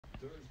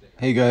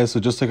Hey guys, so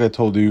just like I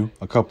told you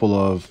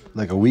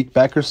a week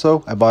back or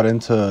so, I bought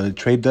into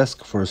Trade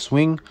Desk for a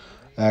swing.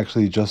 I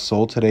actually just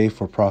sold today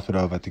for profit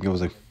of I think it was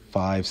like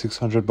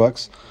 500-600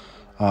 bucks.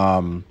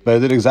 But I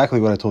did exactly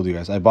what I told you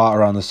guys. I bought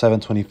around the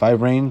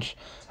 725 range,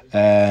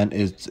 and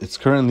it's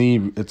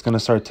gonna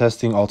start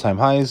testing all-time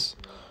highs.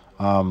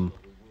 Let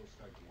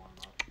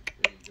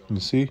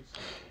me see.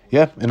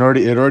 Yeah, it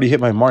already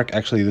hit my mark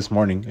actually this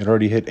morning. It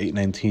already hit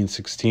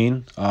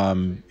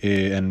 819.16.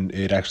 And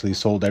it actually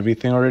sold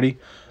everything already.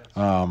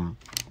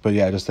 But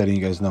yeah, just letting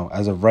you guys know.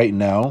 As of right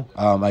now,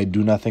 I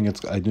do not think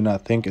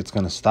it's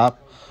gonna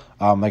stop.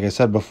 Like I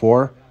said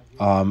before,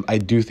 I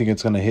do think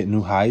it's gonna hit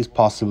new highs,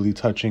 possibly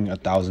touching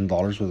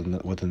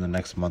 $1,000 within the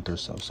next month or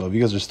so. So if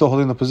you guys are still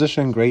holding the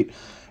position, great.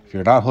 If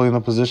you're not holding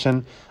the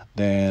position,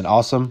 then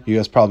awesome. You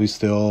guys probably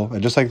still,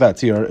 and just like that,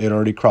 see, it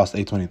already crossed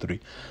 823.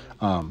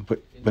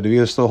 But if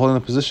you're still holding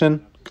the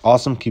position,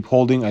 awesome. Keep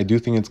holding. I do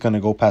think it's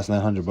gonna go past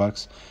 900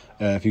 bucks.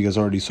 If you guys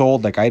already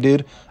sold, like I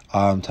did,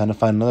 time to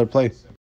find another play.